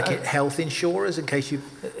 Is health insurers, in case if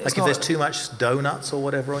there's too much donuts or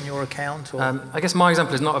whatever on your account? Or? I guess my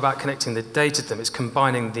example is not about connecting the data to them, it's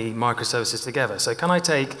combining the microservices together. So can I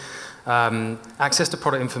take access to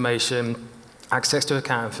product information, access to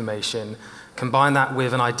account information, combine that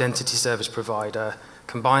with an identity service provider,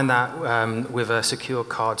 combine that with a secure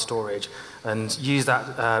card storage, and use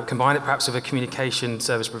that, combine it perhaps with a communication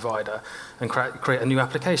service provider and create a new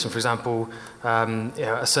application. For example,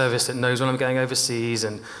 a service that knows when I'm going overseas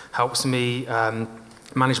and helps me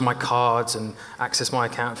manage my cards and access my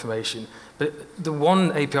account information. But the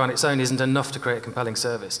one API on its own isn't enough to create a compelling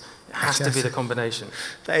service. It has to be the combination.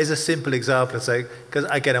 That is a simple example. So, because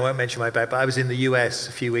again, I won't mention my bank, but I was in the US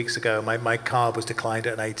a few weeks ago. My card was declined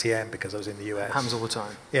at an ATM because I was in the US. It happens all the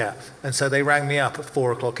time. Yeah, and so they rang me up at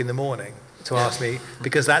 4 o'clock in the morning to ask me,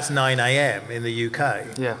 because that's 9 a.m. in the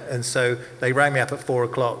UK. Yeah. And so they rang me up at 4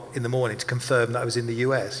 o'clock in the morning to confirm that I was in the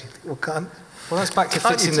US. Well, that's back to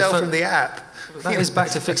fixing the from the app. That is back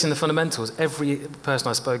to fixing the fundamentals. Every person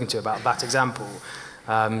I've spoken to about that example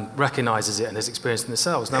recognizes it and has experienced it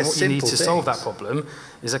themselves. Now, what you need to solve that problem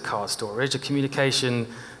is a card storage, a communication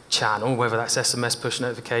channel, whether that's SMS push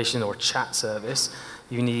notification or a chat service.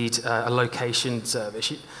 You need a location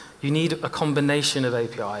service. You need a combination of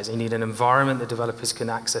APIs. You need an environment that developers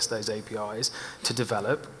can access those APIs to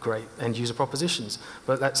develop great end-user propositions.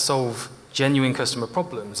 But let's solve genuine customer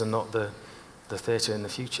problems and not the theatre in the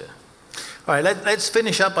future. All right, let's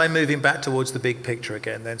finish up by moving back towards the big picture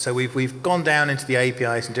again then. So we've gone down into the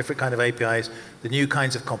APIs and different kind of APIs, the new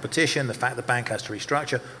kinds of competition, the fact the bank has to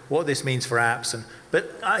restructure, what this means for apps.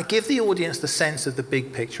 But I give the audience the sense of the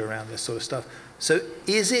big picture around this sort of stuff. So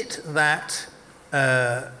is it that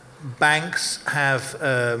banks have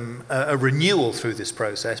a renewal through this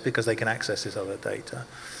process because they can access this other data?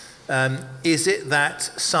 Is it that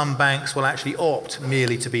some banks will actually opt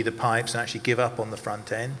merely to be the pipes and actually give up on the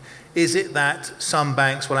front end? Is it that some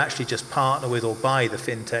banks will actually just partner with or buy the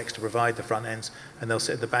fintechs to provide the front ends and they'll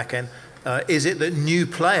sit at the back end? Is it that new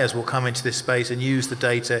players will come into this space and use the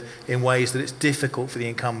data in ways that it's difficult for the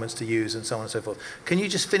incumbents to use, and so on and so forth? Can you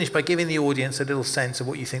just finish by giving the audience a little sense of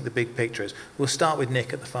what you think the big picture is? We'll start with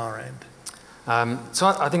Nick at the far end. So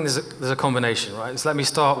I think there's a combination, right? So let me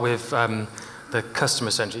start with the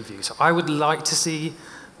customer-centric view. So I would like to see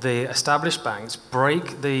the established banks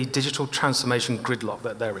break the digital transformation gridlock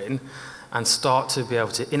that they're in and start to be able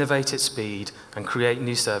to innovate at speed and create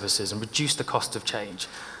new services and reduce the cost of change.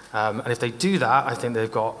 And if they do that, I think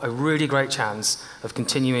they've got a really great chance of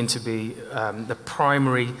continuing to be the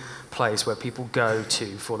primary place where people go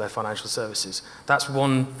to for their financial services. That's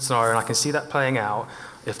one scenario, and I can see that playing out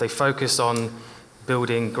if they focus on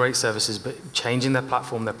building great services, but changing their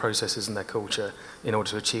platform, their processes, and their culture in order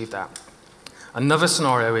to achieve that. Another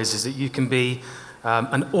scenario is that you can be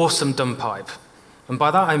an awesome dumb pipe. And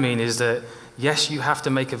by that I mean is that, yes, you have to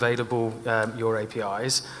make available your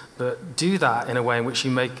APIs, but do that in a way in which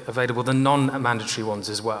you make available the non-mandatory ones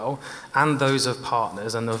as well, and those of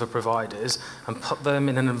partners and other providers, and put them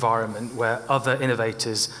in an environment where other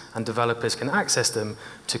innovators and developers can access them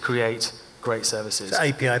to create great services. So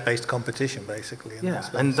API-based competition, basically. Yeah,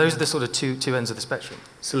 and those are the sort of two ends of the spectrum.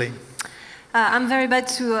 Celine. I'm very bad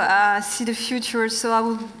to see the future, so I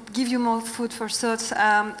will give you more food for thought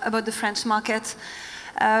about the French market.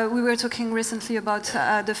 We were talking recently about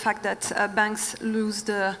the fact that banks lose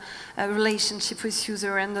the relationship with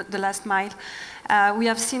user and the last mile. We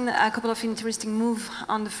have seen a couple of interesting moves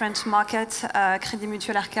on the French market. Crédit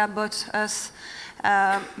Mutuel RK bought us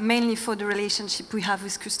mainly for the relationship we have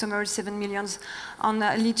with customers, 7 million on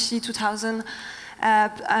Litchi 2000.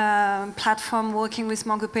 Platform working with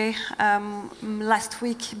MangoPay. Last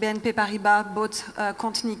week, BNP Paribas bought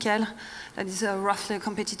Compte Nickel. That is roughly a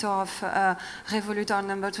competitor of Revolut, our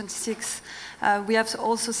number 26. We have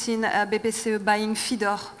also seen BPCE buying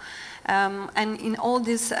Fidor. And in all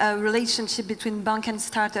this relationship between bank and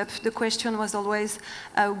startup, the question was always,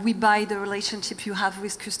 we buy the relationship you have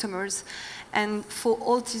with customers. And for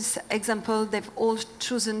all these examples, they've all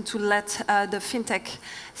chosen to let the fintech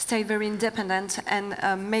stay very independent and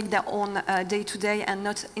make their own day-to-day and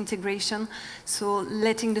not integration. So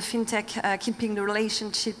letting the fintech keeping the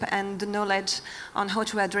relationship and the knowledge on how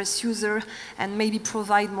to address user and maybe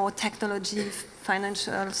provide more technology,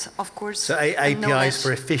 financials, of course. So APIs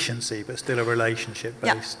for efficiency, but still a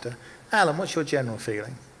relationship-based. Yeah. Alan, what's your general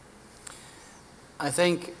feeling? I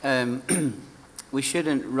think we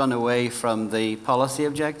shouldn't run away from the policy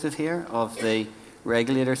objective here of the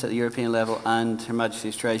regulators at the European level and Her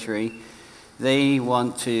Majesty's Treasury. They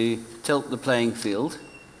want to tilt the playing field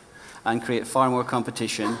and create far more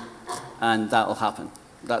competition, and that will happen.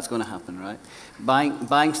 That's going to happen, right?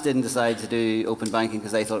 Banks didn't decide to do open banking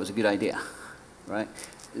because they thought it was a good idea, right?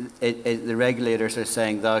 The regulators are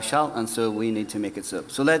saying thou shalt, and so we need to make it so.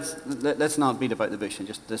 So let's not beat about the bush and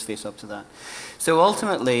just let's face up to that. So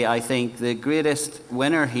ultimately, I think the greatest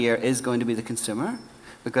winner here is going to be the consumer,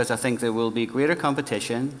 because I think there will be greater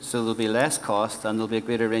competition, so there'll be less cost, and there'll be a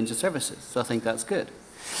greater range of services. So I think that's good.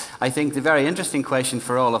 I think the very interesting question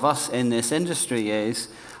for all of us in this industry is,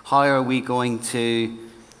 how are we going to,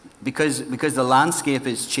 because the landscape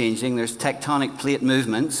is changing, there's tectonic plate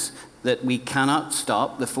movements that we cannot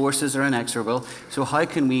stop, the forces are inexorable, so how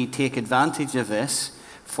can we take advantage of this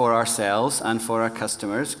for ourselves and for our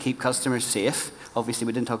customers, keep customers safe? Obviously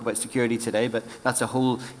we didn't talk about security today, but that's a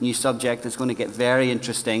whole new subject that's going to get very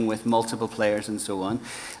interesting with multiple players and so on.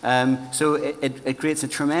 So it creates a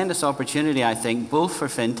tremendous opportunity, I think, both for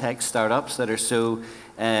fintech startups that are so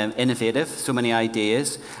innovative, so many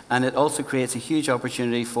ideas, and it also creates a huge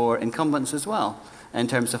opportunity for incumbents as well, in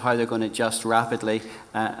terms of how they're going to adjust rapidly,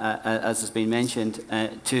 as has been mentioned,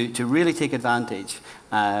 to really take advantage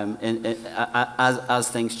as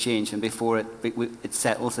things change and before it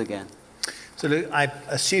settles again. So Luke, I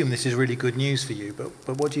assume this is really good news for you,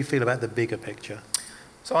 but what do you feel about the bigger picture?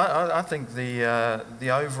 So I think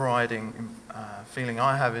the overriding feeling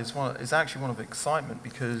I have is actually one of excitement,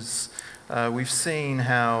 because we've seen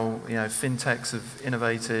how fintechs have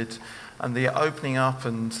innovated, and the opening up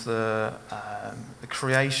and the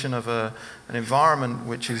creation of an environment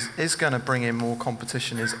which is going to bring in more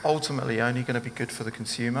competition is ultimately only going to be good for the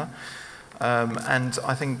consumer. And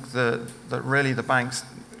I think that really the banks,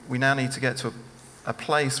 we now need to get to a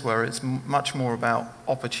place where it's much more about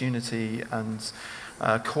opportunity and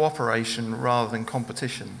cooperation rather than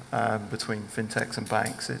competition between fintechs and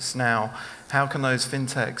banks. It's now, how can those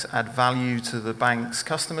fintechs add value to the bank's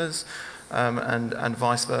customers, and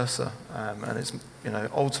vice versa, and it's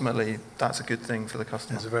ultimately that's a good thing for the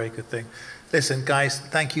customer. That's a very good thing. Listen, guys,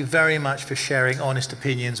 thank you very much for sharing honest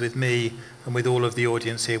opinions with me and with all of the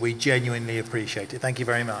audience here. We genuinely appreciate it. Thank you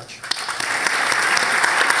very much.